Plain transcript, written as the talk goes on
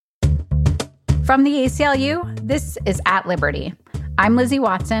From the ACLU, this is At Liberty. I'm Lizzie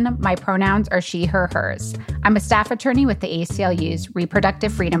Watson. My pronouns are she, her, hers. I'm a staff attorney with the ACLU's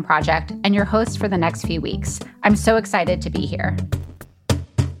Reproductive Freedom Project and your host for the next few weeks. I'm so excited to be here.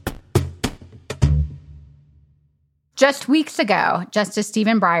 Just weeks ago, Justice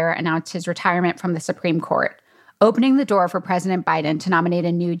Stephen Breyer announced his retirement from the Supreme Court, opening the door for President Biden to nominate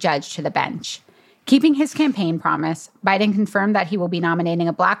a new judge to the bench. Keeping his campaign promise, Biden confirmed that he will be nominating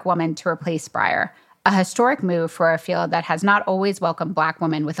a Black woman to replace Breyer, a historic move for a field that has not always welcomed Black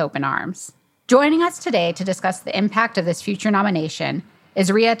women with open arms. Joining us today to discuss the impact of this future nomination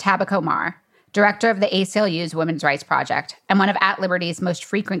is Ria Tabak-Omar, director of the ACLU's Women's Rights Project and one of At Liberty's most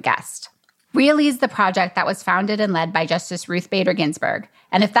frequent guests. Ria leads the project that was founded and led by Justice Ruth Bader Ginsburg,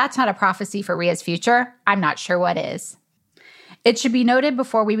 and if that's not a prophecy for Ria's future, I'm not sure what is. It should be noted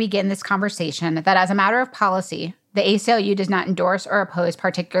before we begin this conversation that as a matter of policy, the ACLU does not endorse or oppose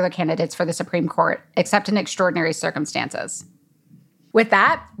particular candidates for the Supreme Court, except in extraordinary circumstances. With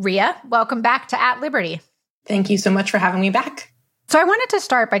that, Ria, welcome back to At Liberty. Thank you so much for having me back. So I wanted to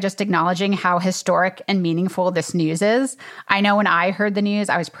start by just acknowledging how historic and meaningful this news is. I know when I heard the news,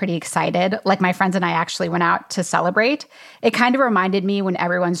 I was pretty excited. Like my friends and I actually went out to celebrate. It kind of reminded me when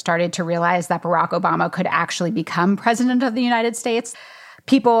everyone started to realize that Barack Obama could actually become president of the United States.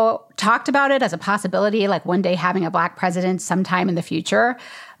 People talked about it as a possibility, like one day having a Black president sometime in the future.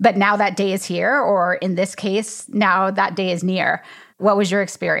 But now that day is here, or in this case, now that day is near. What was your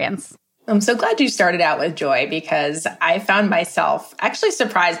experience? I'm so glad you started out with joy because I found myself actually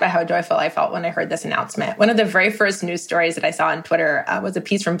surprised by how joyful I felt when I heard this announcement. One of the very first news stories that I saw on Twitter was a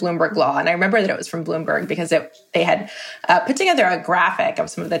piece from Bloomberg Law. And I remember that it was from Bloomberg because they had put together a graphic of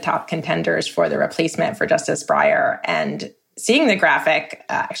some of the top contenders for the replacement for Justice Breyer. And seeing the graphic,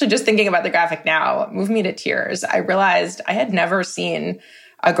 actually just thinking about the graphic now, moved me to tears. I realized I had never seen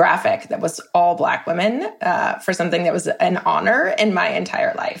a graphic that was all Black women for something that was an honor in my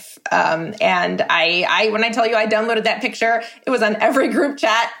entire life. And I when I tell you I downloaded that picture, it was on every group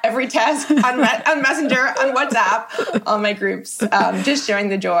chat, every text, on Messenger, on WhatsApp, all my groups, just showing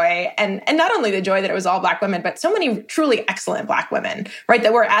the joy. And not only the joy that it was all Black women, but so many truly excellent Black women, right?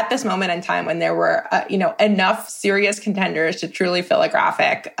 That were at this moment in time when there were, enough serious contenders to truly fill a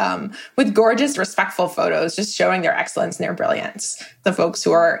graphic with gorgeous, respectful photos, just showing their excellence and their brilliance. The folks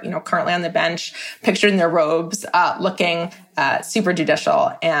who are, currently on the bench, pictured in their robes, looking super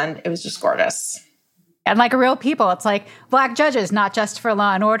judicial. And it was just gorgeous. And like real people, it's like Black judges, not just for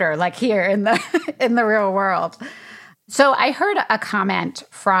law and order, like here in the in the real world. So I heard a comment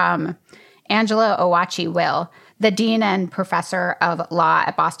from Angela Owachi-Will, the dean and professor of law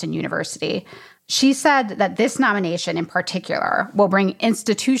at Boston University. She said that this nomination in particular will bring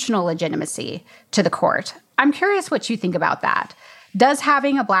institutional legitimacy to the court. I'm curious what you think about that. Does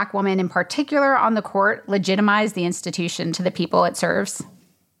having a Black woman in particular on the court legitimize the institution to the people it serves?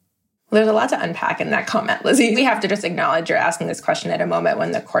 There's a lot to unpack in that comment, Lizzie. We have to just acknowledge you're asking this question at a moment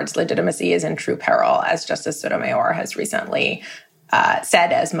when the court's legitimacy is in true peril, as Justice Sotomayor has recently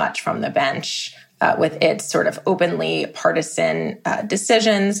said as much from the bench with its sort of openly partisan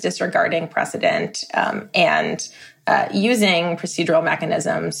decisions, disregarding precedent, and using procedural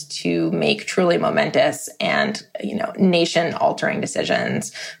mechanisms to make truly momentous and, nation-altering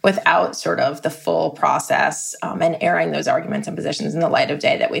decisions without sort of the full process and airing those arguments and positions in the light of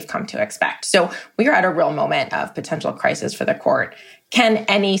day that we've come to expect. So we are at a real moment of potential crisis for the court. Can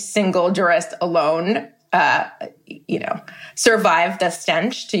any single jurist alone survive the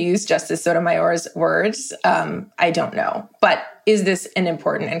stench, to use Justice Sotomayor's words? I don't know. But is this an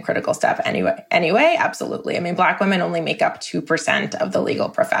important and critical step anyway? Absolutely. I mean, Black women only make up 2% of the legal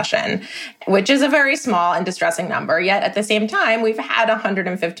profession, which is a very small and distressing number. Yet at the same time, we've had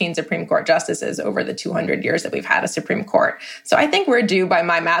 115 Supreme Court justices over the 200 years that we've had a Supreme Court. So I think we're due, by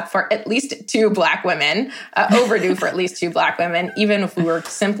my math, for at least 2 Black women, overdue for at least 2 Black women, even if we were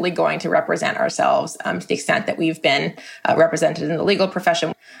simply going to represent ourselves to the extent that we've been represented in the legal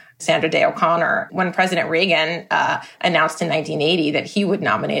profession. Sandra Day O'Connor, when President Reagan announced in 1980 that he would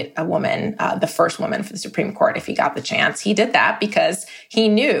nominate a woman, the first woman for the Supreme Court if he got the chance, he did that because he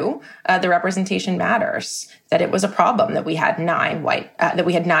knew the representation matters, that it was a problem that we had 9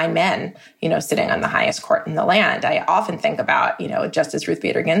 men, sitting on the highest court in the land. I often think about, Justice Ruth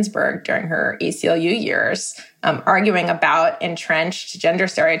Bader Ginsburg during her ACLU years, arguing about entrenched gender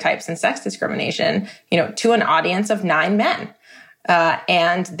stereotypes and sex discrimination, to an audience of 9 men.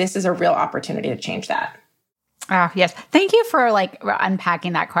 And this is a real opportunity to change that. Oh, yes. Thank you for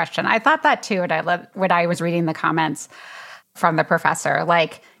unpacking that question. I thought that too when I was reading the comments from the professor.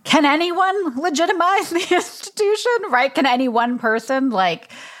 Can anyone legitimize the institution, right? Can any one person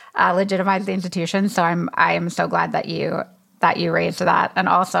legitimize the institution. So I am so glad that you raised that. And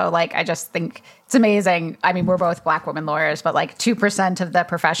also, like, I just think it's amazing. I mean, we're both Black women lawyers, but like 2% of the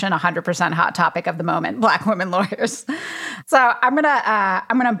profession, 100% hot topic of the moment, Black women lawyers. So I'm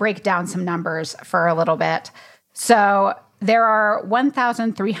gonna break down some numbers for a little bit. So there are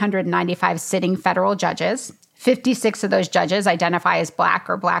 1,395 sitting federal judges. 56 of those judges identify as Black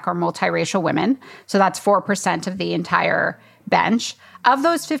or multiracial women. So that's 4% of the entire bench. Of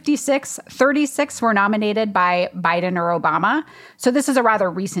those 56, 36 were nominated by Biden or Obama. So this is a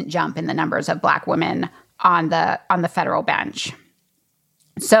rather recent jump in the numbers of Black women on the federal bench.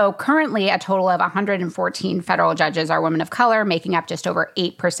 So currently, a total of 114 federal judges are women of color, making up just over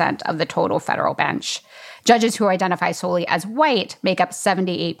 8% of the total federal bench. Judges who identify solely as white make up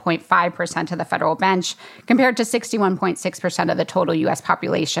 78.5% of the federal bench, compared to 61.6% of the total U.S.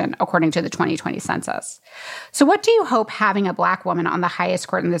 population, according to the 2020 census. So what do you hope having a Black woman on the highest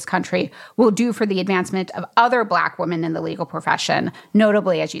court in this country will do for the advancement of other Black women in the legal profession,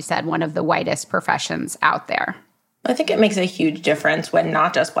 notably, as you said, one of the whitest professions out there? I think it makes a huge difference when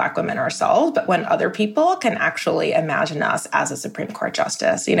not just Black women ourselves, but when other people can actually imagine us as a Supreme Court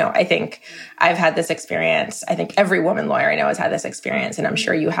justice. You know, I think I've had this experience. I think every woman lawyer I know has had this experience, and I'm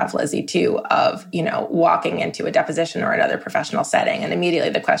sure you have, Lizzie, too, of, you know, walking into a deposition or another professional setting, and immediately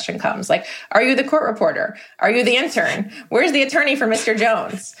the question comes, like, are you the court reporter? Are you the intern? Where's the attorney for Mr.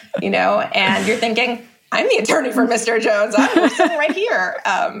 Jones? You know, and you're thinking, I'm the attorney for Mr. Jones. I'm sitting right here.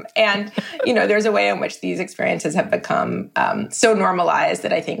 And, you know, there's a way in which these experiences have become so normalized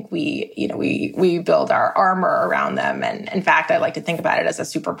that I think we build our armor around them. And in fact, I like to think about it as a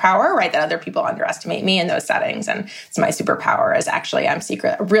superpower, right? That other people underestimate me in those settings. And it's my superpower is actually I'm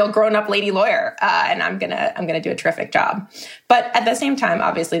a real grown-up lady lawyer. And I'm gonna do a terrific job. But at the same time,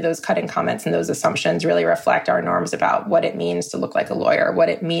 obviously, those cutting comments and those assumptions really reflect our norms about what it means to look like a lawyer, what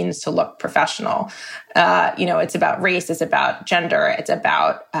it means to look professional. You know, it's about race, it's about gender, it's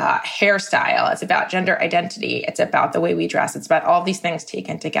about hairstyle, it's about gender identity, it's about the way we dress, it's about all these things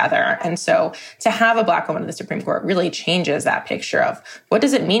taken together. And so to have a Black woman in the Supreme Court really changes that picture of what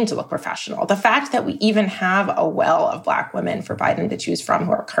does it mean to look professional? The fact that we even have a well of Black women for Biden to choose from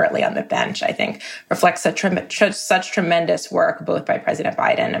who are currently on the bench, I think reflects such tremendous work both by President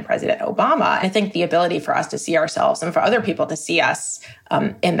Biden and President Obama. And I think the ability for us to see ourselves and for other people to see us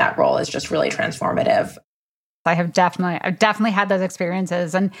in that role is just really transformative. I've definitely had those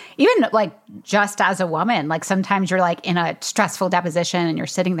experiences. And even like just as a woman, like sometimes you're like in a stressful deposition and you're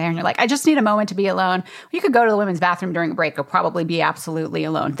sitting there and you're like, I just need a moment to be alone. You could go to the women's bathroom during a break. You'll probably be absolutely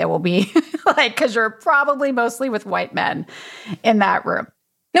alone. There will be like, because you're probably mostly with white men in that room.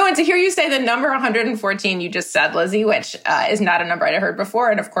 No, and to hear you say the number 114 you just said, Lizzie, which is not a number I'd heard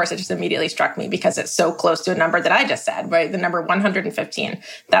before. And of course, it just immediately struck me because it's so close to a number that I just said, right? The number 115,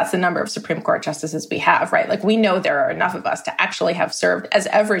 that's the number of Supreme Court justices we have, right? Like we know there are enough of us to actually have served as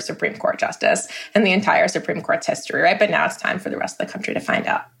every Supreme Court justice in the entire Supreme Court's history, right? But now it's time for the rest of the country to find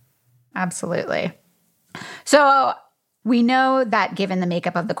out. Absolutely. So we know that given the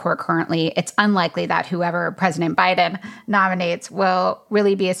makeup of the court currently, it's unlikely that whoever President Biden nominates will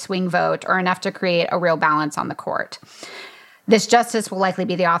really be a swing vote or enough to create a real balance on the court. This justice will likely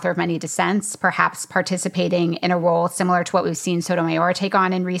be the author of many dissents, perhaps participating in a role similar to what we've seen Sotomayor take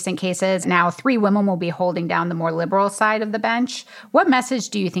on in recent cases. Now, 3 women will be holding down the more liberal side of the bench. What message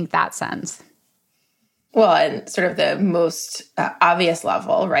do you think that sends? Well, and sort of the most obvious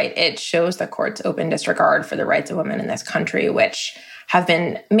level, right? It shows the court's open disregard for the rights of women in this country, which have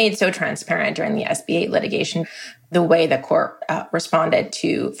been made so transparent during the SB 8 litigation. The way the court responded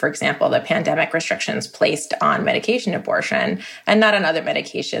to, for example, the pandemic restrictions placed on medication abortion and not on other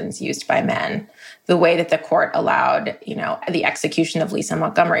medications used by men. The way that the court allowed, the execution of Lisa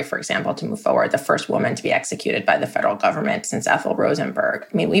Montgomery, for example, to move forward, the first woman to be executed by the federal government since Ethel Rosenberg.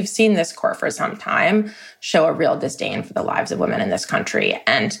 I mean, we've seen this court for some time show a real disdain for the lives of women in this country.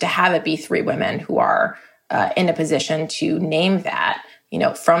 And to have it be 3 women who are in a position to name that,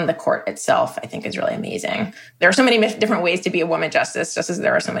 from the court itself, I think is really amazing. There are so many different ways to be a woman justice, just as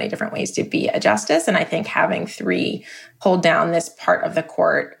there are so many different ways to be a justice. And I think having 3 hold down this part of the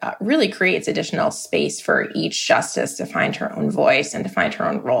court really creates additional space for each justice to find her own voice and to find her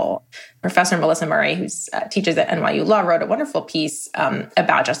own role. Professor Melissa Murray, who teaches at NYU Law, wrote a wonderful piece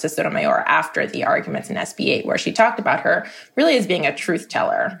about Justice Sotomayor after the arguments in SB 8, where she talked about her really as being a truth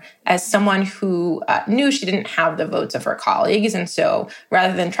teller, as someone who knew she didn't have the votes of her colleagues. And so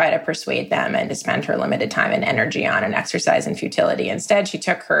rather than try to persuade them and to spend her limited time and energy on an exercise in futility, instead she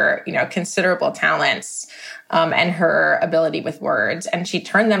took her, considerable talents and her ability with words, and she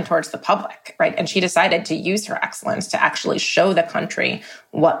turned them towards the public, right? And she decided to use her excellence to actually show the country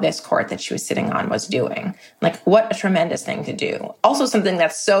what this court that she was sitting on was doing. Like, what a tremendous thing to do. Also something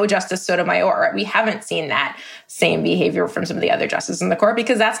that's so Justice Sotomayor, right? We haven't seen that same behavior from some of the other justices in the court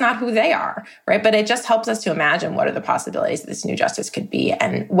because that's not who they are, right? But it just helps us to imagine what are the possibilities that this new justice could be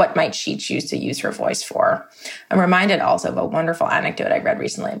and what might she choose to use her voice for. I'm reminded also of a wonderful anecdote I read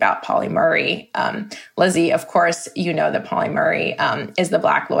recently about Pauli Murray. Lizzie, of course, you know that Pauli Murray is the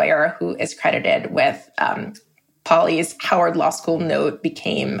Black lawyer who is credited with Pauli's Howard Law School note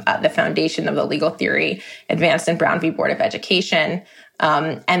became the foundation of the legal theory advanced in Brown v. Board of Education.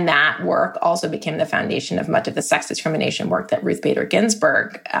 And that work also became the foundation of much of the sex discrimination work that Ruth Bader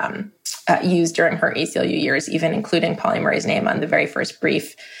Ginsburg used during her ACLU years, even including Pauli Murray's name on the very first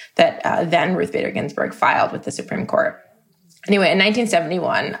brief that then Ruth Bader Ginsburg filed with the Supreme Court. Anyway, in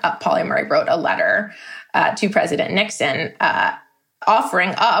 1971, Pauli Murray wrote a letter to President Nixon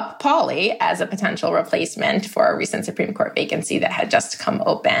offering up Pauli as a potential replacement for a recent Supreme Court vacancy that had just come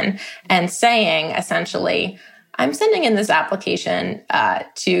open, and saying essentially, I'm sending in this application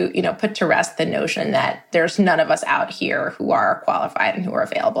to, put to rest the notion that there's none of us out here who are qualified and who are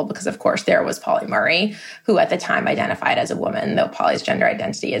available, because of course there was Pauli Murray, who at the time identified as a woman, though Pauli's gender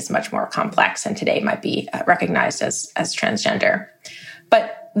identity is much more complex and today might be recognized as transgender.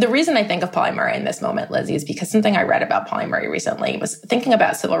 But the reason I think of Pauli Murray in this moment, Lizzie, is because something I read about Pauli Murray recently was thinking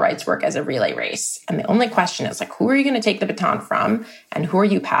about civil rights work as a relay race. And the only question is, who are you going to take the baton from and who are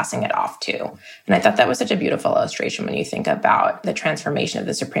you passing it off to? And I thought that was such a beautiful illustration when you think about the transformation of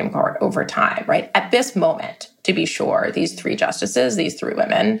the Supreme Court over time, right? At this moment, to be sure, these three justices, these three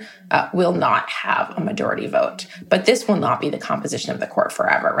women, will not have a majority vote. But this will not be the composition of the court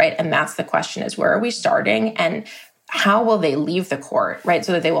forever, right? And that's the question, is where are we starting? And how will they leave the court, right,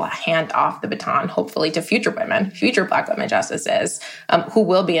 so that they will hand off the baton, hopefully, to future women, future Black women justices, who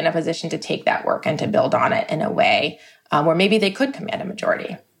will be in a position to take that work and to build on it in a way where maybe they could command a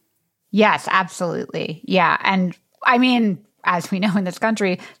majority. Yes, absolutely. Yeah. And I mean, as we know in this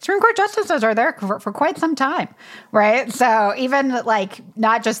country, Supreme Court justices are there for quite some time, right? So even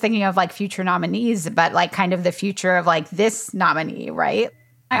not just thinking of future nominees, but kind of the future of this nominee, right?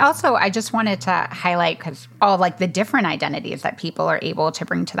 I just wanted to highlight, because all of the different identities that people are able to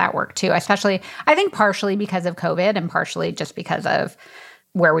bring to that work too, especially I think partially because of COVID and partially just because of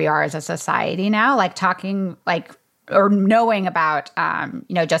where we are as a society now, talking or knowing about,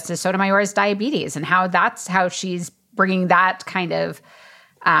 Justice Sotomayor's diabetes and how she's bringing that kind of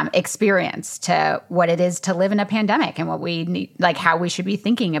experience to what it is to live in a pandemic and what we need, how we should be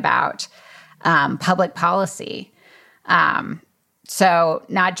thinking about public policy. So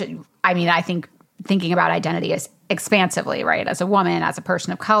I think thinking about identity as expansively, right? As a woman, as a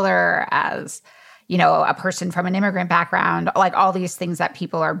person of color, as, a person from an immigrant background, all these things that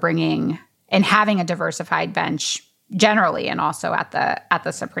people are bringing and having a diversified bench generally, and also at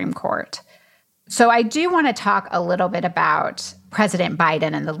the Supreme Court. So I do want to talk a little bit about President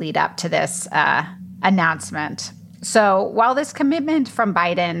Biden and the lead up to this announcement. So while this commitment from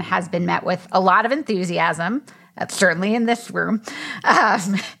Biden has been met with a lot of enthusiasm, that's certainly in this room,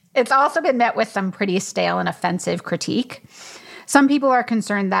 it's also been met with some pretty stale and offensive critique. Some people are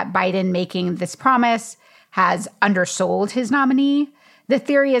concerned that Biden making this promise has undersold his nominee. The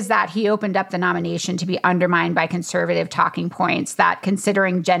theory is that he opened up the nomination to be undermined by conservative talking points that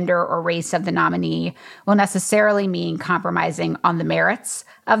considering gender or race of the nominee will necessarily mean compromising on the merits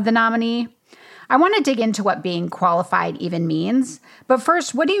of the nominee. I want to dig into what being qualified even means. But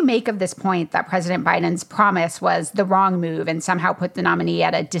first, what do you make of this point that President Biden's promise was the wrong move and somehow put the nominee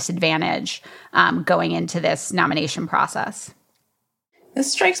at a disadvantage going into this nomination process?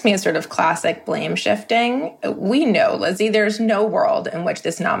 This strikes me as sort of classic blame shifting. We know, Lizzie, there's no world in which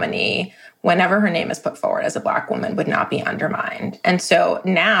this nominee, whenever her name is put forward as a Black woman, would not be undermined. And so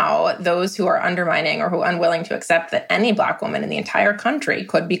now those who are undermining or who are unwilling to accept that any Black woman in the entire country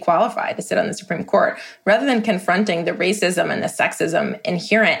could be qualified to sit on the Supreme Court, rather than confronting the racism and the sexism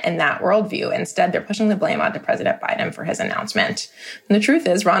inherent in that worldview, instead they're pushing the blame onto President Biden for his announcement. And the truth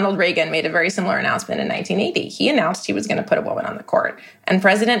is, Ronald Reagan made a very similar announcement in 1980. He announced he was going to put a woman on the court. And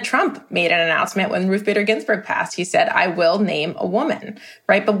President Trump made an announcement when Ruth Bader Ginsburg passed. He said, I will name a woman,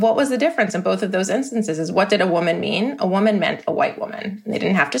 right? But what was the difference in both of those instances is, what did a woman mean? A woman meant a white woman. And they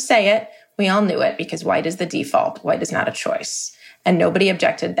didn't have to say it. We all knew it because white is the default. White is not a choice. And nobody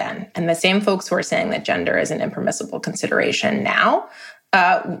objected then. And the same folks who are saying that gender is an impermissible consideration now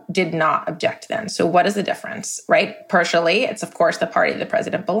did not object then. So what is the difference, right? Partially, it's of course the party the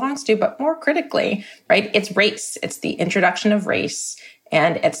president belongs to, but more critically, right, it's race. It's the introduction of race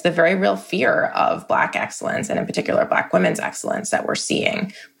And it's the very real fear of Black excellence, and in particular, Black women's excellence, that we're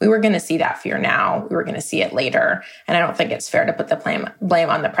seeing. We were going to see that fear now. We were going to see it later. And I don't think it's fair to put the blame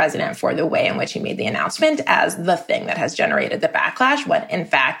on the president for the way in which he made the announcement as the thing that has generated the backlash, when in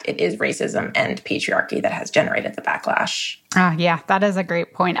fact it is racism and patriarchy that has generated the backlash. Yeah, that is a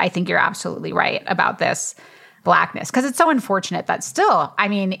great point. I think you're absolutely right about this Blackness, because it's so unfortunate that still, I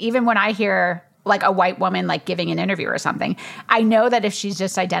mean, even when I hear like a white woman like giving an interview or something, I know that if she's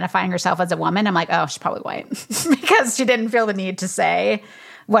just identifying herself as a woman, I'm like, oh, she's probably white because she didn't feel the need to say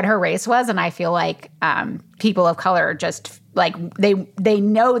what her race was. And I feel like people of color just like they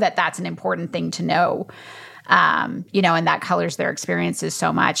know that that's an important thing to know, and that colors their experiences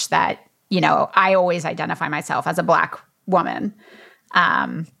so much that, I always identify myself as a Black woman.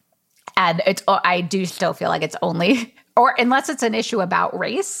 And I do still feel like it's only, or unless it's an issue about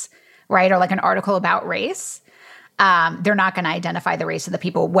race, right? Or like an article about race, they're not going to identify the race of the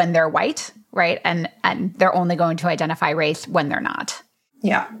people when they're white, right? And they're only going to identify race when they're not.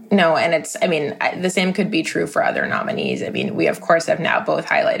 Yeah, no, and the same could be true for other nominees. I mean, we, of course, have now both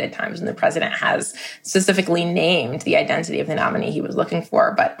highlighted times when the president has specifically named the identity of the nominee he was looking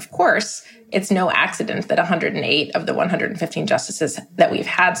for. But of course, it's no accident that 108 of the 115 justices that we've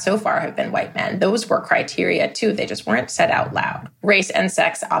had so far have been white men. Those were criteria, too. They just weren't said out loud. Race and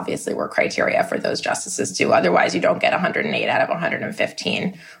sex obviously were criteria for those justices, too. Otherwise, you don't get 108 out of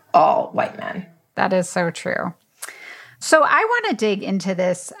 115 all white men. That is so true. So I want to dig into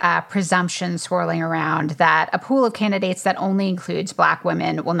this presumption swirling around that a pool of candidates that only includes Black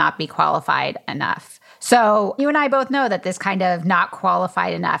women will not be qualified enough. So you and I both know that this kind of not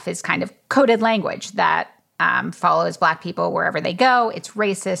qualified enough is kind of coded language that follows Black people wherever they go. It's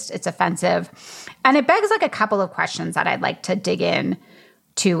racist, it's offensive. And it begs like a couple of questions that I'd like to dig in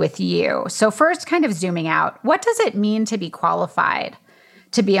to with you. So first, kind of zooming out, what does it mean to be qualified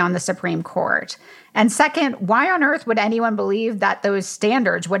to be on the Supreme Court? And second, why on earth would anyone believe that those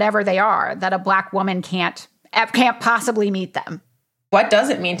standards, whatever they are, that a Black woman can't possibly meet them? What does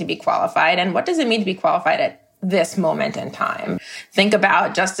it mean to be qualified? And what does it mean to be qualified at this moment in time? Think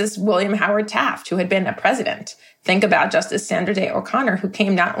about Justice William Howard Taft, who had been a president. Think about Justice Sandra Day O'Connor, who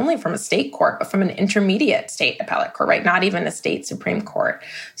came not only from a state court, but from an intermediate state appellate court, right? Not even a state Supreme Court.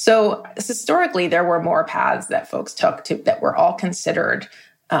 So historically, there were more paths that folks took that were all considered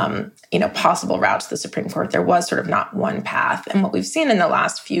possible routes to the Supreme Court. There was sort of not one path. And what we've seen in the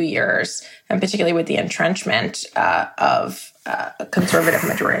last few years, and particularly with the entrenchment of a conservative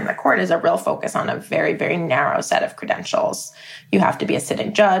majority in the court, is a real focus on a very, very narrow set of credentials. You have to be a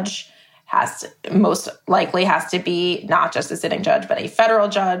sitting judge, most likely has to be not just a sitting judge, but a federal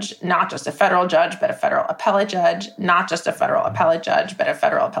judge, not just a federal judge, but a federal appellate judge, not just a federal appellate judge, but a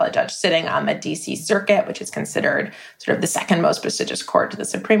federal appellate judge sitting on the DC Circuit, which is considered sort of the second most prestigious court to the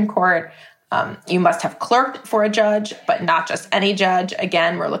Supreme Court. You must have clerked for a judge, but not just any judge.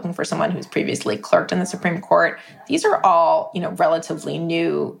 Again, we're looking for someone who's previously clerked in the Supreme Court. These are all, relatively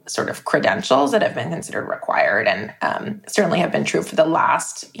new sort of credentials that have been considered required, and certainly have been true for the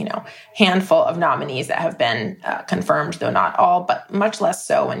last, handful of nominees that have been confirmed, though not all, but much less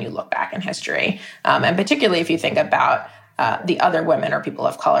so when you look back in history. And particularly if you think about the other women or people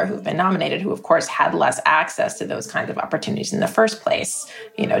of color who've been nominated, who, of course, had less access to those kinds of opportunities in the first place.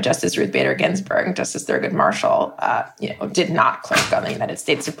 Justice Ruth Bader Ginsburg, Justice Thurgood Marshall, did not clerk on the United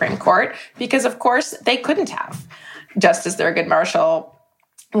States Supreme Court because, of course, they couldn't have. Justice Thurgood Marshall,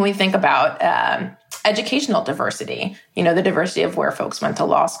 when we think about educational diversity, the diversity of where folks went to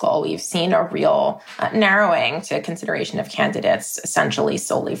law school, we've seen a real narrowing to consideration of candidates essentially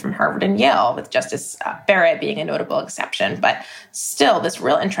solely from Harvard and Yale, with Justice Barrett being a notable exception. But still, this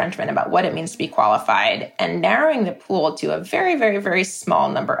real entrenchment about what it means to be qualified and narrowing the pool to a very, very, very small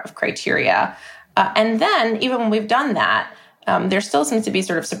number of criteria. And then, even when we've done that, there still seems to be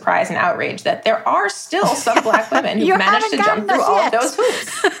sort of surprise and outrage that there are still some Black women who've managed to jump through all of those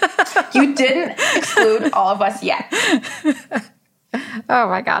hoops. You didn't exclude all of us yet. Oh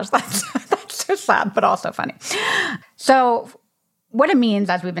my gosh, that's so sad, but also funny. So what it means,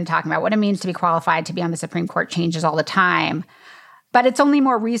 as we've been talking about, what it means to be qualified to be on the Supreme Court changes all the time. But it's only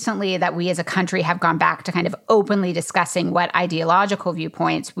more recently that we as a country have gone back to kind of openly discussing what ideological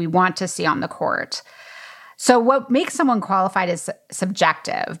viewpoints we want to see on the court. So what makes someone qualified is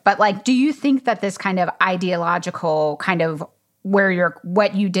subjective. But do you think that this kind of ideological kind of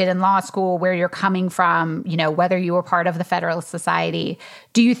what you did in law school, where you're coming from, whether you were part of the Federalist Society,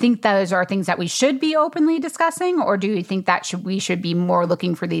 do you think those are things that we should be openly discussing? Or do you think that we should be more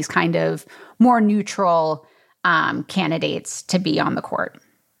looking for these kind of more neutral candidates to be on the court?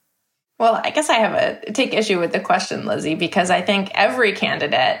 Well, I guess I take issue with the question, Lizzie, because I think every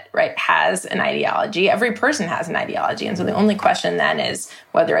candidate, right, has an ideology. Every person has an ideology. And so the only question then is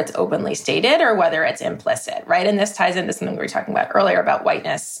whether it's openly stated or whether it's implicit, right? And this ties into something we were talking about earlier about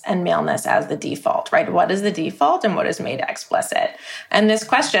whiteness and maleness as the default, right? What is the default and what is made explicit? And this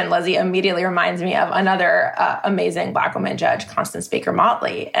question, Lizzie, immediately reminds me of another amazing Black woman judge, Constance Baker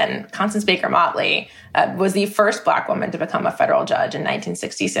Motley. And Constance Baker Motley was the first Black woman to become a federal judge in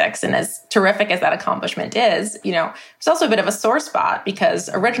 1966. And as terrific as that accomplishment is, it's also a bit of a sore spot because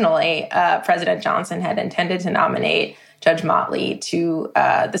originally President Johnson had intended to nominate Judge Motley to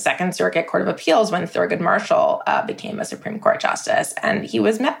the Second Circuit Court of Appeals when Thurgood Marshall became a Supreme Court justice. And he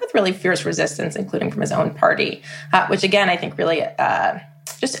was met with really fierce resistance, including from his own party, which again, I think really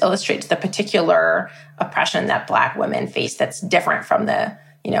just illustrates the particular oppression that Black women face that's different from the,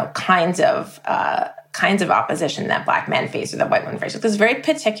 kinds of opposition that Black men face or that white women face. This very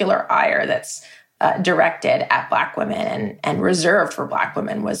particular ire that's directed at Black women and reserved for Black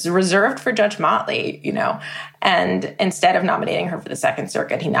women was reserved for Judge Motley, and instead of nominating her for the Second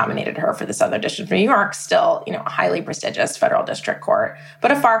Circuit, he nominated her for the Southern District of New York, still, a highly prestigious federal district court,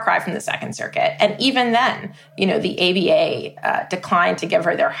 but a far cry from the Second Circuit. And even then, the ABA declined to give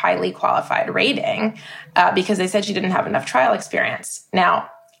her their highly qualified rating because they said she didn't have enough trial experience. Now,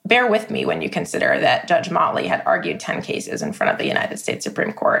 bear with me when you consider that Judge Motley had argued 10 cases in front of the United States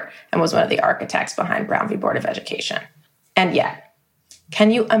Supreme Court and was one of the architects behind Brown v. Board of Education. And yet, can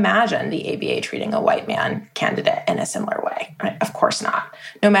you imagine the ABA treating a white man candidate in a similar way? Right? Of course not.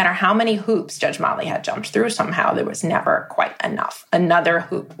 No matter how many hoops Judge Motley had jumped through, somehow there was never quite enough. Another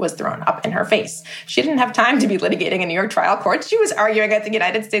hoop was thrown up in her face. She didn't have time to be litigating in New York trial courts. She was arguing at the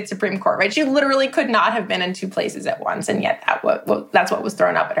United States Supreme Court, right? She literally could not have been in two places at once, and yet that's what was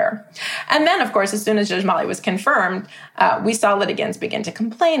thrown up at her. And then, of course, as soon as Judge Motley was confirmed, we saw litigants begin to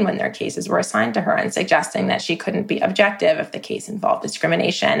complain when their cases were assigned to her and suggesting that she couldn't be objective if the case involved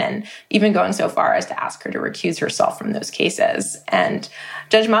discrimination, and even going so far as to ask her to recuse herself from those cases. And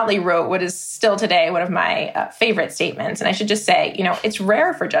Judge Motley wrote what is still today one of my favorite statements. And I should just say, it's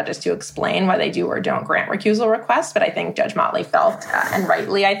rare for judges to explain why they do or don't grant recusal requests, but I think Judge Motley felt, and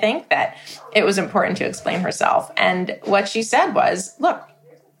rightly, I think, that it was important to explain herself. And what she said was, look,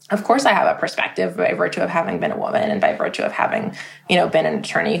 of course I have a perspective by virtue of having been a woman and by virtue of having, been an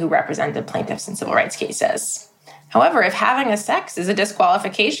attorney who represented plaintiffs in civil rights cases. However, if having a sex is a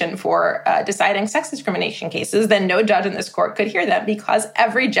disqualification for deciding sex discrimination cases, then no judge in this court could hear them because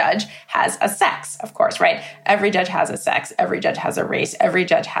every judge has a sex, of course, right? Every judge has a sex, every judge has a race, every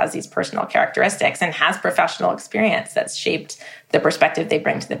judge has these personal characteristics and has professional experience that's shaped the perspective they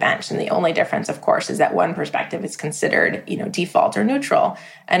bring to the bench. And the only difference, of course, is that one perspective is considered, default or neutral,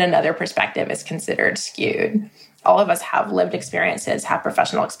 and another perspective is considered skewed. All of us have lived experiences, have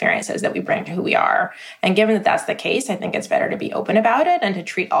professional experiences that we bring to who we are. And given that that's the case, I think it's better to be open about it and to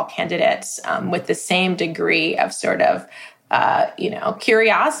treat all candidates with the same degree of sort of,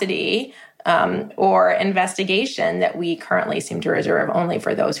 curiosity or investigation that we currently seem to reserve only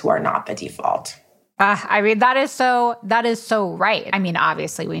for those who are not the default. That is so right. I mean,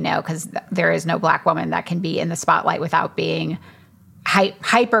 obviously we know because there is no Black woman that can be in the spotlight without being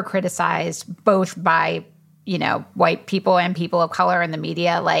hyper criticized, both by white people and people of color in the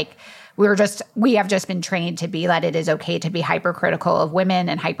media. Like we have just been trained to be that it is okay to be hypercritical of women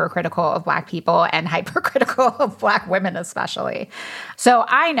and hypercritical of Black people and hypercritical of Black women especially. So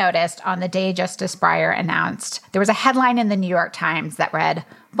I noticed on the day Justice Breyer announced, there was a headline in the New York Times that read,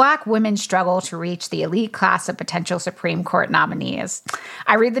 "Black women struggle to reach the elite class of potential Supreme Court nominees."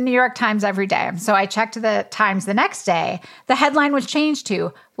 I read the New York Times every day, so I checked the Times the next day. The headline was changed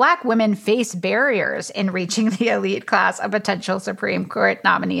to, "Black women face barriers in reaching the elite class of potential Supreme Court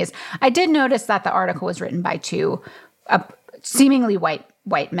nominees." I did notice that the article was written by two seemingly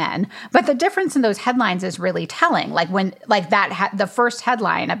white men, but the difference in those headlines is really telling. The first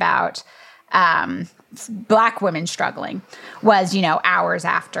headline about Black women struggling was, hours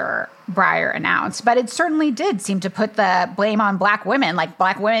after Breyer announced. But it certainly did seem to put the blame on Black women. Like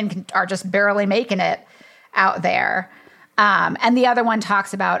Black women are just barely making it out there. And the other one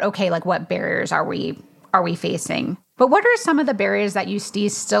talks about, okay, like what barriers are we facing? But what are some of the barriers that you see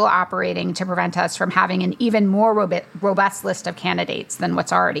still operating to prevent us from having an even more robust list of candidates than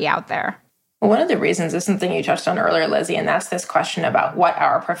what's already out there? One of the reasons is something you touched on earlier, Lizzie, and that's this question about what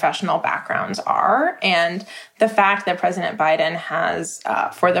our professional backgrounds are. And the fact that President Biden has,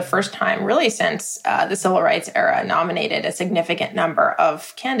 for the first time really since the civil rights era, nominated a significant number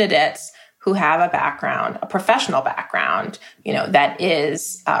of candidates who have a background, a professional background, that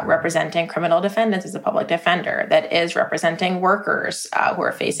is representing criminal defendants as a public defender, that is representing workers who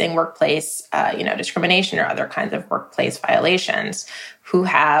are facing workplace, discrimination or other kinds of workplace violations, who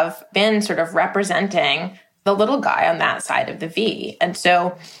have been sort of representing the little guy on that side of the V. And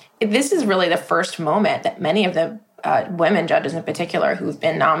so this is really the first moment that many of the women judges in particular who've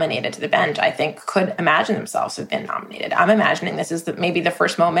been nominated to the bench, I think, could imagine themselves have been nominated. I'm imagining this is maybe the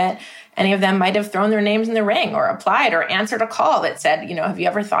first moment any of them might have thrown their names in the ring or applied or answered a call that said, have you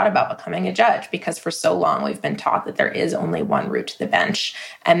ever thought about becoming a judge? Because for so long we've been taught that there is only one route to the bench.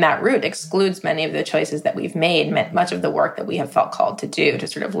 And that route excludes many of the choices that we've made, much of the work that we have felt called to do to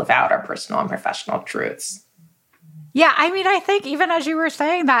sort of live out our personal and professional truths. Yeah, I think even as you were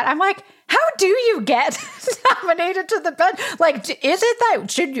saying that, I'm like, how do you get nominated to the bench? Like, is it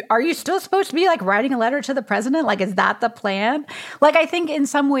that are you still supposed to be like writing a letter to the president? Like, is that the plan? Like, I think in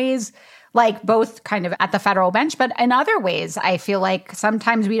some ways, like both kind of at the federal bench, but in other ways, I feel like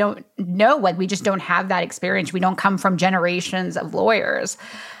sometimes we don't know, like we just don't have that experience. We don't come from generations of lawyers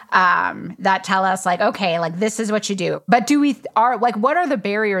that tell us like, okay, like this is what you do. But what are the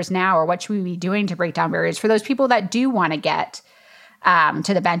barriers now, or what should we be doing to break down barriers for those people that do want to get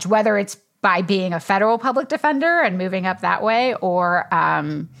to the bench, whether it's by being a federal public defender and moving up that way, or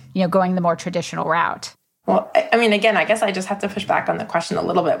going the more traditional route? Well, I mean, again, I guess I just have to push back on the question a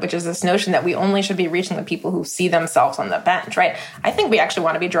little bit, which is this notion that we only should be reaching the people who see themselves on the bench, right? I think we actually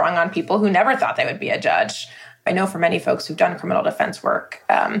want to be drawing on people who never thought they would be a judge. I know for many folks who've done criminal defense work,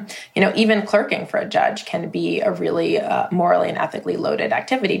 even clerking for a judge can be a really morally and ethically loaded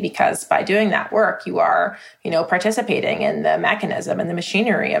activity, because by doing that work, you are, participating in the mechanism and the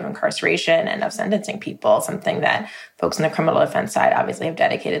machinery of incarceration and of sentencing people, something that folks on the criminal defense side obviously have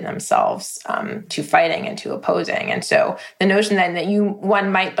dedicated themselves to fighting and to opposing. And so the notion then that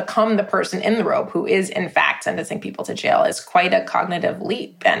one might become the person in the robe who is in fact sentencing people to jail is quite a cognitive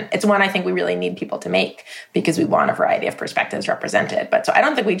leap. And it's one I think we really need people to make, because we want a variety of perspectives represented. But so I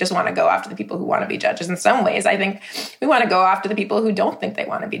don't think we just want to go after the people who want to be judges. In some ways, I think we want to go after the people who don't think they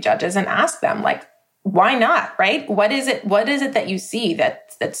want to be judges and ask them, like, why not, right? What is it that you see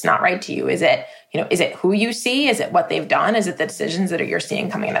that's not right to you? Is it, is it who you see? Is it what they've done? Is it the decisions that you're seeing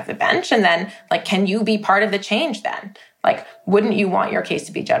coming in at the bench? And then, like, can you be part of the change then? Like, wouldn't you want your case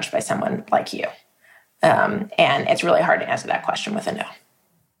to be judged by someone like you? And it's really hard to answer that question with a no.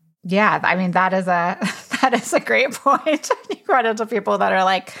 Yeah, I mean, that is a great point. You run into people that are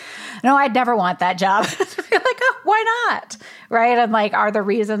like, no, I'd never want that job. You're like, oh, why not? Right? And like, are the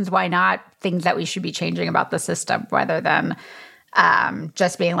reasons why not things that we should be changing about the system, rather than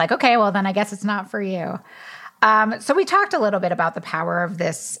just being like, okay, well, then I guess it's not for you. So we talked a little bit about the power of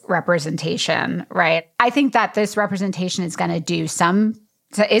this representation, right? I think that this representation is going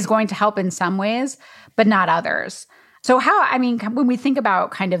to help in some ways, but not others. So when we think about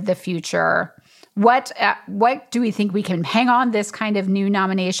kind of the future, what do we think we can hang on this kind of new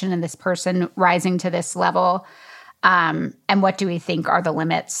nomination and this person rising to this level? And what do we think are the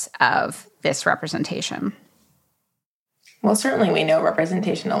limits of this representation? Well, certainly we know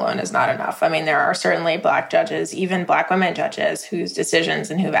representation alone is not enough. I mean, there are certainly Black judges, even Black women judges, whose decisions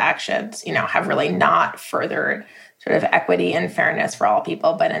and whose actions, have really not furthered sort of equity and fairness for all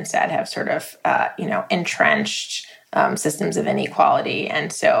people, but instead have sort of, entrenched systems of inequality.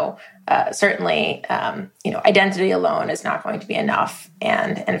 And so certainly, identity alone is not going to be enough.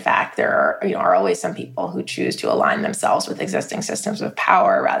 And in fact, there are always some people who choose to align themselves with existing systems of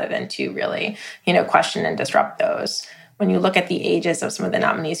power rather than to really, question and disrupt those. When you look at the ages of some of the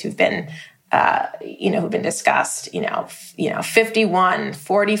nominees who've been discussed, 51,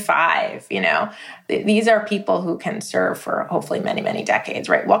 45, these are people who can serve for hopefully many, many decades,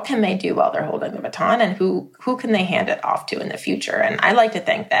 right? What can they do while they're holding the baton, and who can they hand it off to in the future? And I like to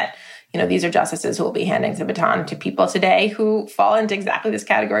think that, these are justices who will be handing the baton to people today who fall into exactly this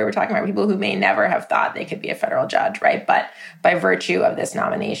category we're talking about, people who may never have thought they could be a federal judge, right? But by virtue of this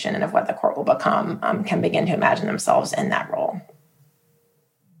nomination and of what the court will become, can begin to imagine themselves in that role.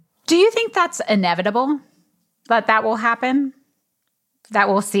 Do you think that's inevitable, that will happen? That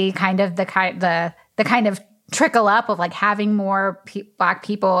we'll see kind of the kind of trickle up of like having more Black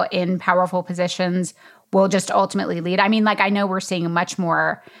people in powerful positions will just ultimately lead? I mean, like, I know we're seeing much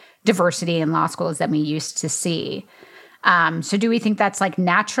more diversity in law schools than we used to see. So do we think that's like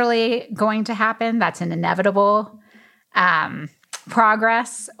naturally going to happen? That's an inevitable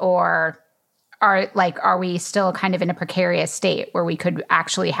progress, or are we still kind of in a precarious state where we could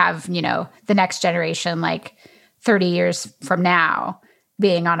actually have, the next generation, like 30 years from now,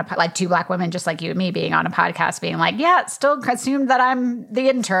 being on like two Black women, just like you and me, being on a podcast, being like, yeah, still assumed that I'm the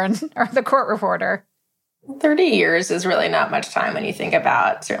intern or the court reporter. 30 years is really not much time when you think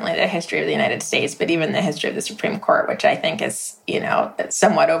about certainly the history of the United States, but even the history of the Supreme Court, which I think is,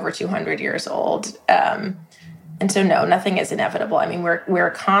 somewhat over 200 years old. And so, no, nothing is inevitable. I mean,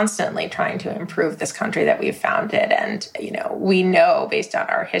 we're constantly trying to improve this country that we've founded. And, we know based on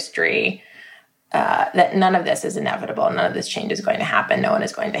our history that none of this is inevitable. None of this change is going to happen. No one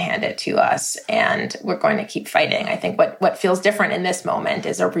is going to hand it to us. And we're going to keep fighting. I think what feels different in this moment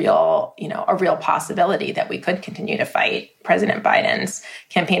is a real possibility that we could continue to fight. President Biden's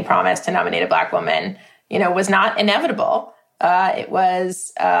campaign promise to nominate a Black woman, was not inevitable. It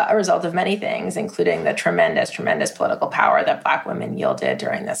was a result of many things, including the tremendous political power that Black women yielded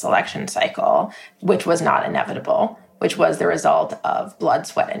during this election cycle, which was not inevitable, which was the result of blood,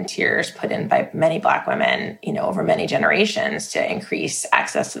 sweat, and tears put in by many Black women, over many generations to increase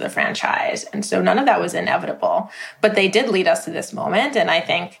access to the franchise. And so none of that was inevitable, but they did lead us to this moment. And I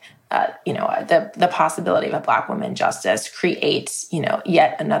think, the possibility of a Black woman justice creates,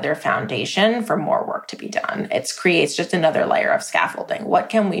 yet another foundation for more work to be done. It creates just another layer of scaffolding. What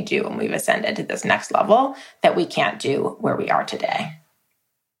can we do when we've ascended to this next level that we can't do where we are today?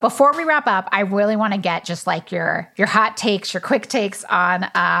 Before we wrap up, I really want to get just like your hot takes, your quick takes on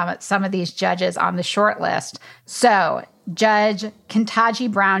some of these judges on the short list. So, Judge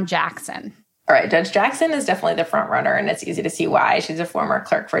Ketanji Brown Jackson. All right, Judge Jackson is definitely the front runner, and it's easy to see why. She's a former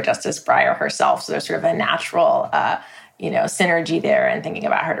clerk for Justice Breyer herself, so there's sort of a natural synergy there and thinking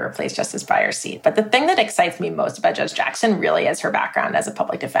about her to replace Justice Breyer's seat. But the thing that excites me most about Judge Jackson really is her background as a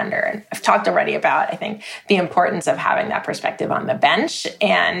public defender. And I've talked already about, I think, the importance of having that perspective on the bench.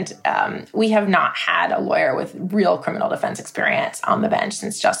 And we have not had a lawyer with real criminal defense experience on the bench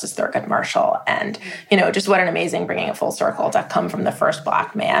since Justice Thurgood Marshall. And, just what an amazing bringing it full circle to come from the first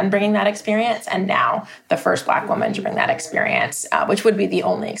Black man bringing that experience and now the first Black woman to bring that experience, which would be the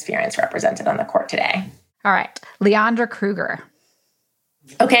only experience represented on the court today. All right. Leondra Kruger.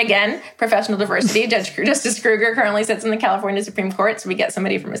 Okay, again, professional diversity. Justice Kruger currently sits in the California Supreme Court, so we get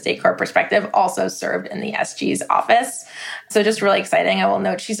somebody from a state court perspective, also served in the SG's office. So just really exciting. I will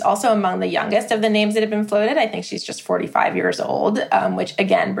note she's also among the youngest of the names that have been floated. I think she's just 45 years old, which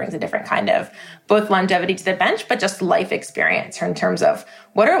again brings a different kind of both longevity to the bench, but just life experience in terms of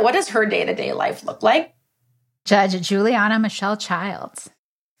what does her day-to-day life look like? Judge Juliana Michelle Childs.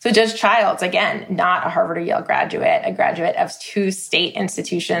 So Judge Childs, again, not a Harvard or Yale graduate, a graduate of two state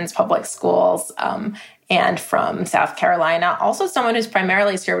institutions, public schools, and from South Carolina. Also someone who's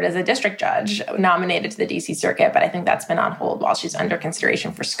primarily served as a district judge, nominated to the D.C. Circuit, but I think that's been on hold while she's under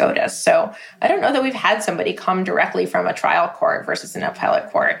consideration for SCOTUS. So I don't know that we've had somebody come directly from a trial court versus an appellate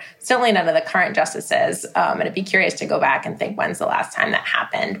court. Certainly none of the current justices. And I'd be curious to go back and think when's the last time that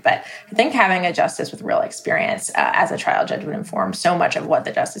happened. But I think having a justice with real experience as a trial judge would inform so much of what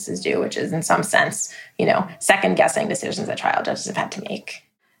the justices do, which is in some sense, second-guessing decisions that trial judges have had to make.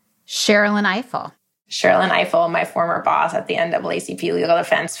 Sherrilyn Ifill. Sherrilyn Ifill, my former boss at the NAACP Legal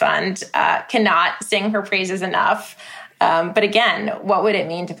Defense Fund, cannot sing her praises enough. But again, what would it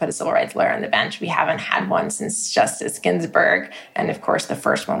mean to put a civil rights lawyer on the bench? We haven't had one since Justice Ginsburg. And of course, the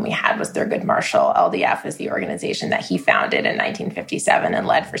first one we had was Thurgood Marshall. LDF is the organization that he founded in 1957 and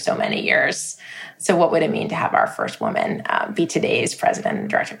led for so many years. So what would it mean to have our first woman be today's president and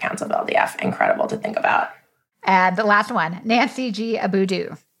director counsel of LDF? Incredible to think about. And the last one, Nancy G.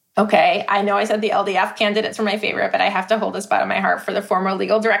 Abudu. Okay, I know I said the LDF candidates were my favorite, but I have to hold a spot in my heart for the former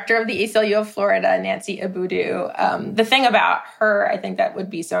legal director of the ACLU of Florida, Nancy Abudu. The thing about her, I think that would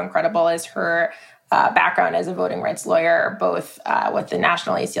be so incredible is her background as a voting rights lawyer, both with the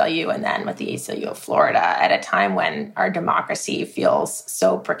National ACLU and then with the ACLU of Florida at a time when our democracy feels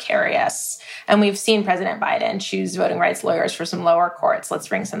so precarious. And we've seen President Biden choose voting rights lawyers for some lower courts. Let's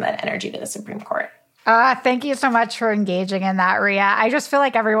bring some of that energy to the Supreme Court. Thank you so much for engaging in that, Ria. I just feel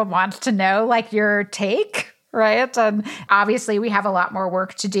like everyone wants to know, your take, right? And obviously, we have a lot more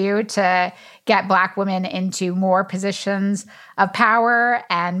work to do to get Black women into more positions of power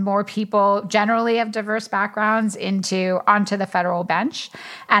and more people generally of diverse backgrounds onto the federal bench.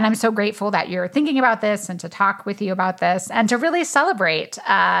 And I'm so grateful that you're thinking about this and to talk with you about this and to really celebrate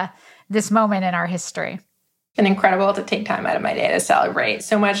this moment in our history. It's been incredible to take time out of my day to celebrate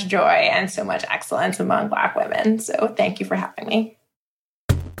so much joy and so much excellence among Black women. So thank you for having me.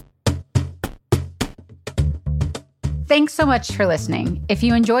 Thanks so much for listening. If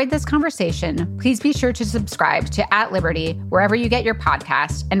you enjoyed this conversation, please be sure to subscribe to At Liberty wherever you get your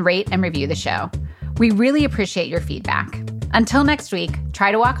podcast and rate and review the show. We really appreciate your feedback. Until next week,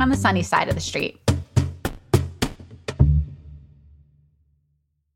 try to walk on the sunny side of the street.